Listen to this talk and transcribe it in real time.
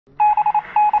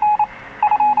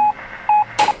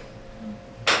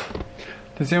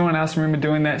Does anyone else remember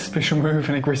doing that special move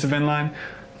in aggressive inline?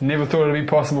 Never thought it'd be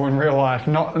possible in real life,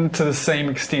 not to the same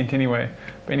extent anyway.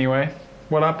 But anyway,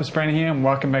 what up, it's Bernal here and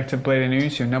welcome back to Blading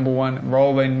News, your #1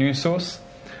 rollerblading news source.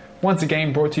 Once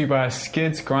again brought to you by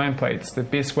Skids Grind Plates, the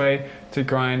best way to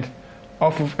grind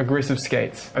off of aggressive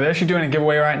skates. They're actually doing a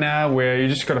giveaway right now where you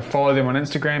just got to follow them on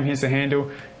Instagram. Here's the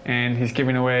handle, and he's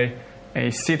giving away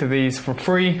a set of these for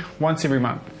free once every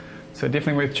month. So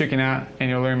definitely worth checking out, and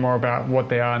you'll learn more about what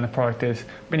they are and the product is.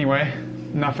 But anyway,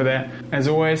 enough of that. As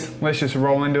always, let's just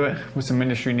roll into it with some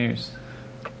industry news.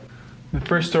 The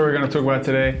first story we're going to talk about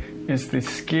today is the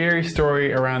scary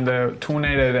story around the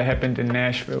tornado that happened in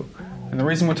Nashville. And the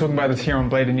reason we're talking about this here on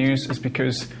Blading News is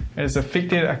because it has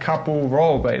affected a couple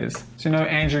rollerbladers. So you know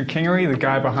Andrew Kingery, the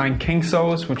guy behind King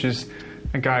Souls, which is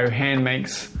a guy who hand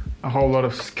makes a whole lot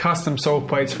of custom sole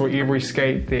plates for every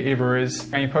skate there ever is.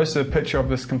 And he posted a picture of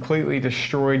this completely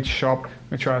destroyed shop,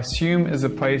 which I assume is the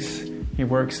place he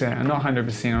works at. I'm not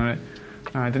 100% on it.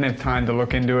 I didn't have time to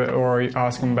look into it or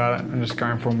ask him about it. I'm just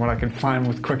going from what I could find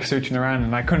with quick searching around,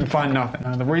 and I couldn't find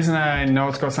nothing. The reason I know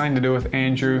it's got something to do with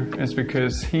Andrew is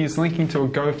because he's linking to a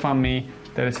GoFundMe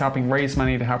that is helping raise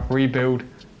money to help rebuild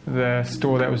the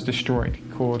store that was destroyed,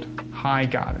 called High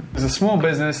Garden. It's a small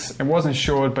business, it was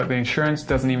insured, but the insurance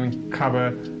doesn't even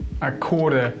cover a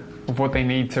quarter of what they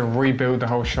need to rebuild the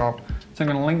whole shop. So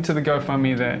I'm going to link to the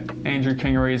GoFundMe that Andrew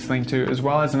Kingery is linked to, as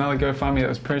well as another GoFundMe that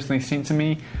was personally sent to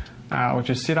me,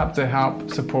 which is set up to help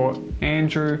support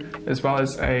Andrew, as well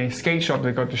as a skate shop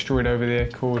that got destroyed over there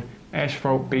called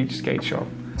Asphalt Beach Skate Shop.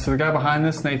 So the guy behind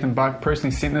this, Nathan Buck,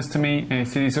 personally sent this to me, and he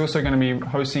said he's also going to be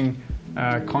hosting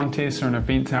a contest or an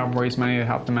event to help raise money to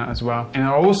help them out as well. And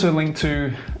I'll also link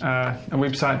to a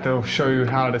website that will show you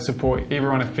how to support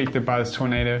everyone affected by this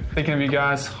tornado. Thinking of you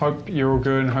guys, hope you're all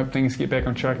good and hope things get back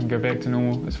on track and go back to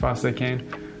normal as fast as they can.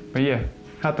 But yeah,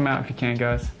 help them out if you can,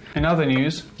 guys. In other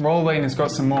news, rollerblading has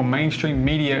got some more mainstream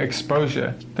media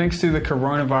exposure thanks to the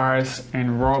coronavirus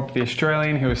and Rob, the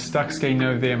Australian who was stuck skating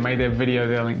over there, made that video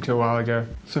that I linked to a while ago.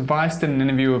 So Vice did an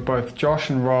interview with both Josh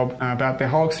and Rob about their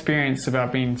whole experience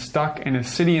about being stuck in a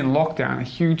city in lockdown, a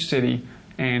huge city,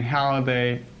 and how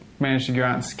they managed to go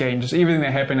out and skate and just everything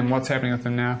that happened and what's happening with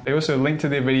them now. They also linked to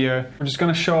their video, which is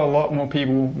going to show a lot more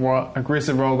people what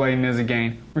aggressive rollerblading is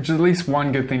again, which is at least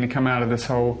one good thing to come out of this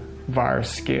whole virus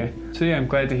scare. So yeah, I'm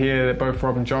glad to hear that both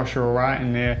Rob and Josh are alright,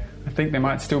 and I think they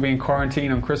might still be in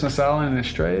quarantine on Christmas Island in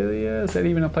Australia. Is that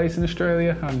even a place in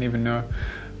Australia? I don't even know.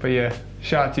 But yeah,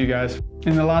 shout out to you guys.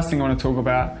 And the last thing I want to talk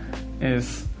about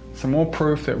is some more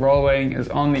proof that rollerblading is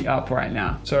on the up right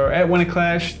now. So at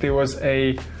Winterclash there was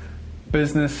a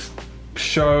business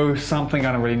show, something,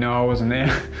 I don't really know, I wasn't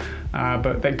there.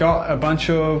 But they got a bunch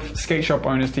of skate shop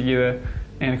owners together,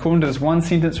 and according to this one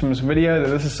sentence from this video that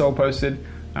Thisissoul posted,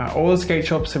 all the skate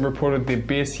shops have reported their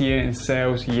best year in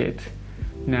sales yet.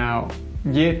 Now,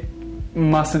 yet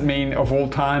mustn't mean of all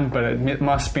time, but it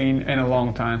must mean in a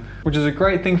long time, which is a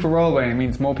great thing for rollerblading. It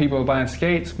means more people are buying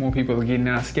skates, more people are getting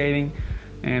out skating,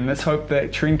 and let's hope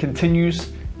that trend continues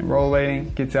and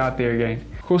rollerblading gets out there again.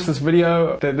 Of course, this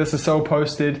video that Thisissoul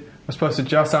posted was posted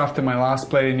just after my last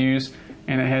Blading News,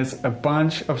 and it has a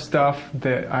bunch of stuff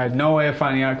that I had no way of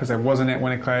finding out because I wasn't at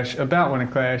Winterclash about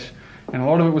Winterclash. And a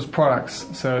lot of it was products,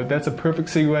 so that's a perfect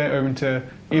segue over into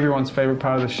everyone's favorite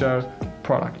part of the show,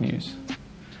 product news.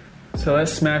 So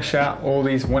let's smash out all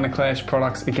these Winterclash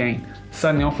products again,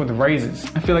 starting off with razors.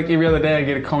 I feel like every other day I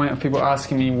get a comment of people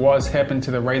asking me what's happened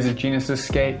to the Razor Genesis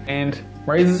skate, and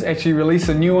Razors actually released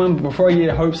a new one, but before I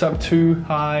get hopes up too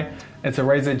high, it's a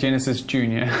Razor Genesis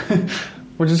Junior,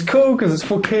 which is cool because it's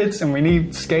for kids and we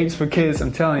need skates for kids,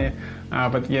 I'm telling you.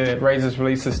 But yeah, Razors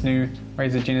released this new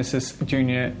Razor Genesis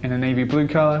Junior in a navy blue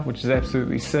color, which is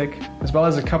absolutely sick, as well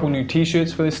as a couple new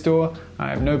t-shirts for this store. I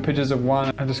have no pictures of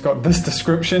one, I just got this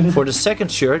description. For the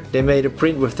second shirt, they made a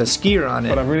print with the skier on it.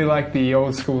 But I really like the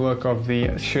old school look of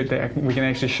the shirt that we can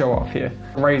actually show off here.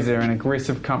 Razor, an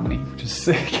aggressive company, which is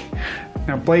sick.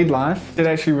 Now Blade Life did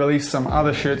actually release some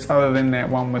other shirts other than that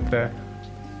one with the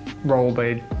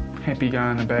Rollerblade happy guy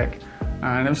on the back.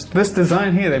 And it was this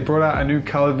design here. They brought out a new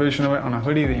colored version of it on a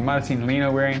hoodie that you might have seen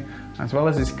Lena wearing, as well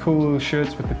as these cool little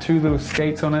shirts with the two little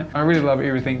skates on it. I really love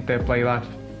everything that Blade Life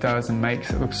does and makes.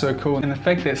 It looks so cool. And the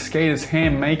fact that skaters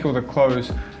hand make all the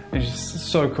clothes is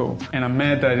just so cool. And I'm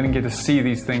mad that I didn't get to see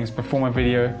these things before my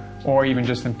video, or even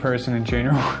just in person in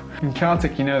general. And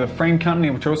Kaltik, you know, the frame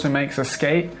company, which also makes a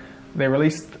skate, they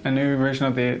released a new version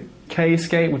of their K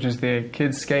skate, which is their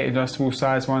kids skate adjustable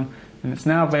size one, and it's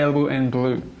now available in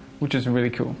blue, which is really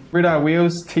cool. Red Eye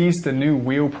Wheels teased the new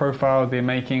wheel profile they're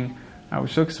making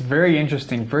which looks very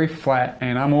interesting, very flat,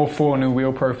 and I'm all for new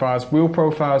wheel profiles. Wheel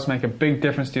profiles make a big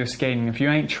difference to your skating. If you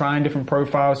ain't trying different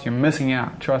profiles, you're missing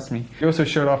out, trust me. He also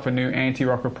showed off a new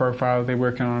anti-rocker profile they're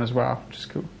working on as well, which is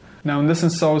cool. Now in this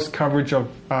Thisissoul's coverage of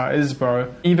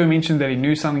ISBO, Eva mentioned that he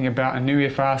knew something about a new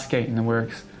FR skate in the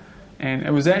works. And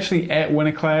it was actually at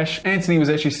Winterclash. Antony was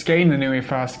actually skating the new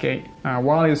FR skate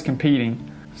while he was competing.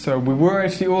 So we were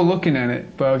actually all looking at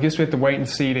it, but I guess we have to wait and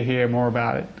see to hear more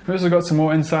about it. We also got some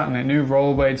more insight on that new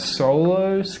Rollerblade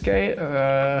Solo skate.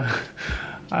 I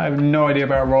have no idea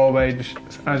about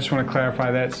Rollerblade. I just want to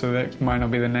clarify that, so that might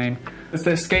not be the name. It's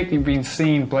that skate that you've been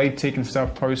seeing Blade Tech and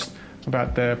stuff post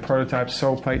about the prototype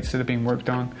sole plates that have been worked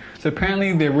on. So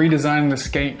apparently they're redesigning the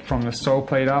skate from the sole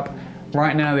plate up.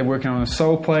 Right now they're working on the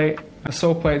sole plate. The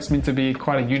sole plate's meant to be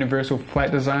quite a universal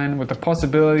flat design with the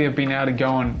possibility of being able to go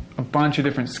on a bunch of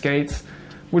different skates,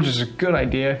 which is a good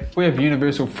idea. If we have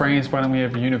universal frames, why don't we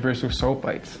have universal sole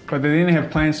plates? But they then have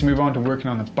plans to move on to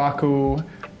working on the buckle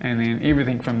and then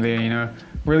everything from there, you know,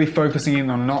 really focusing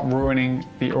in on not ruining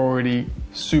the already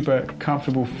super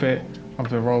comfortable fit of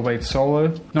the Rollerblade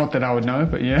Solo. Not that I would know,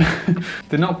 but yeah.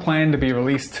 They're not planned to be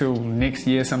released till next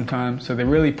year sometime, so they're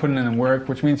really putting in the work,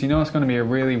 which means you know it's going to be a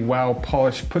really well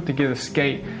polished, put together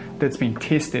skate that's been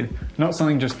tested, not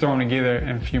something just thrown together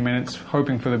in a few minutes,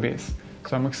 hoping for the best.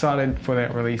 So I'm excited for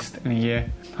that released in a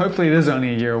year. Hopefully it is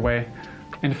only a year away.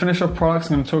 And to finish off products,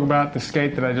 I'm going to talk about the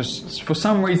skate that I just, for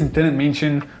some reason, didn't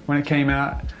mention when it came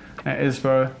out at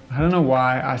ISBO. I don't know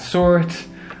why. I saw it,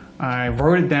 I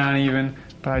wrote it down even,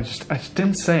 but I just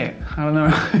didn't say it. I don't know,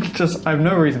 I have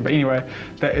no reason. But anyway,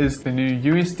 that is the new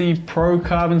USD Pro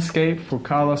Carbon skate for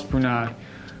Bernal.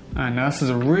 Now this is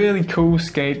a really cool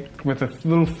skate with a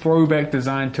little throwback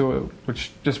design to it, which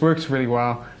just works really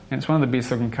well. And it's one of the best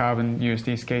looking carbon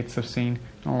USD skates I've seen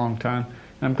in a long time.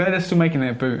 And I'm glad they're still making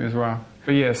that boot as well.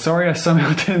 But yeah, sorry I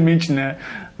somehow didn't mention that.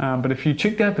 But if you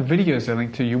checked out the videos I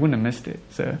linked to, you wouldn't have missed it.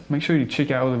 So make sure you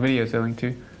check out all the videos I linked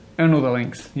to. And all the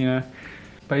links, you know.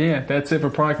 But yeah, that's it for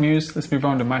product news. Let's move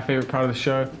on to my favorite part of the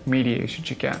show, media you should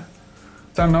check out.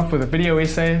 Starting off with a video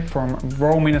essay from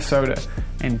Roll Minnesota.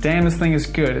 And damn, this thing is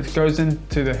good. It goes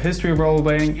into the history of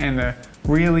rollerblading and the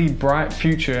really bright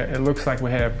future it looks like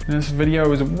we have. And this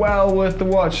video is well worth the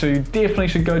watch, so you definitely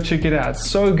should go check it out. It's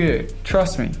so good.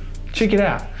 Trust me. Check it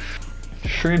out.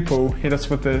 Shredpool hit us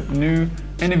with the new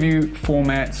interview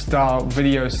format style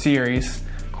video series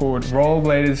called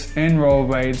Rollerbladers in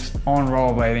Rollerblades on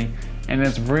Rollerblading. And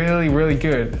it's really, really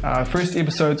good. First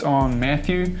episode's on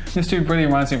Matthew. This dude really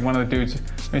reminds me of one of the dudes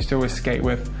I used to always skate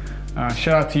with.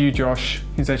 Shout out to you, Josh.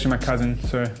 He's actually my cousin,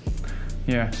 so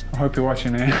yeah, I hope you're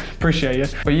watching, man. Appreciate you.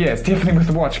 But yeah, it's definitely worth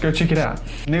a watch. Go check it out.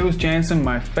 Niels Jansen,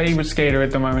 my favorite skater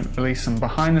at the moment, released some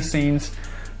behind the scenes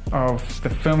of the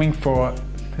filming for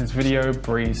his video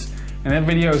Breeze. And that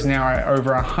video is now at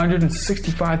over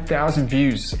 165,000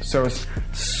 views. So it's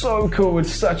so cool,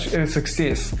 it's such a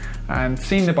success. And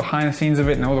seeing the behind the scenes of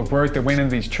it and all the work that went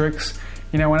into these tricks,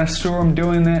 you know, when I saw him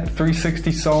doing that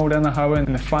 360 sole down the hubba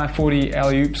and the 540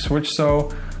 alley-oop switch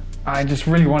sole, I just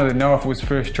really wanted to know if it was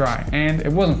first try. And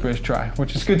it wasn't first try,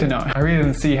 which is good to know. I really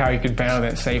didn't see how you could battle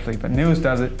that safely, but Niels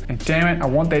does it. And damn it, I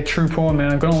want that true pawn,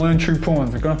 man. I'm gonna learn true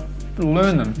pawns. I'm gonna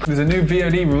learn them. There's a new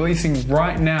VOD releasing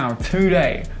right now,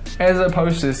 today. As I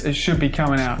post this, it should be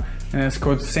coming out. And it's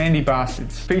called Sandy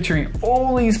Bastards, featuring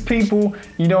all these people.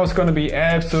 You know it's going to be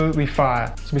absolutely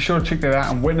fire. So be sure to check that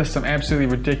out and witness some absolutely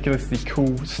ridiculously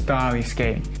cool, stylish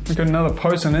skating. We've got another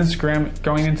post on Instagram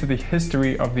going into the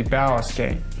history of the Bauer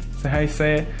skate. So how you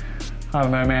say it? I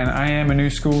don't know, man. I am a new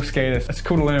school skater. It's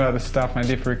cool to learn about this stuff, and I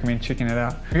definitely recommend checking it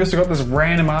out. We also got this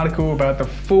random article about the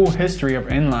full history of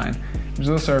inline, which is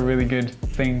also a really good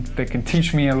thing that can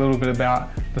teach me a little bit about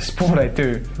the sport I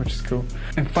do, which is cool.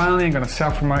 And finally, I'm going to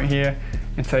self-promote here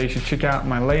and say you should check out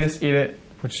my latest edit,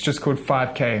 which is just called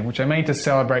 5K, which I made to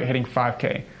celebrate hitting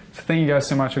 5K. So thank you guys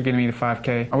so much for getting me to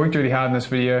 5K. I worked really hard on this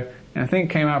video, and I think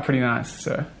it came out pretty nice.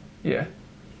 So yeah,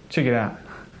 check it out.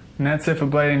 And that's it for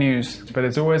Blading News. But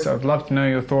as always, I'd love to know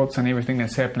your thoughts on everything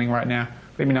that's happening right now.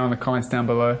 Let me know in the comments down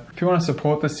below. If you want to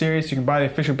support this series, you can buy the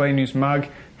official Blading News mug,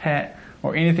 hat,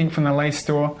 or anything from the Lace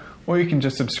store, or you can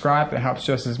just subscribe. That helps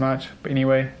just as much. But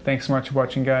anyway, thanks so much for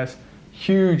watching, guys.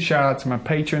 Huge shout out to my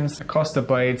patrons: Acosta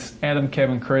Blades, Adam,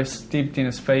 Kevin, Chris, Deb,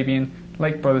 Dennis, Fabian,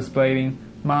 Lake Brothers Blading,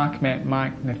 Mark, Matt,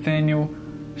 Mike, Nathaniel,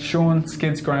 Sean,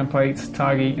 Skids Grind Plates,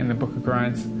 Tagi, and the Book of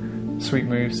Grinds. Sweet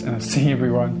moves, and I'll see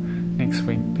everyone next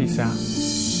week. Peace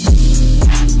out.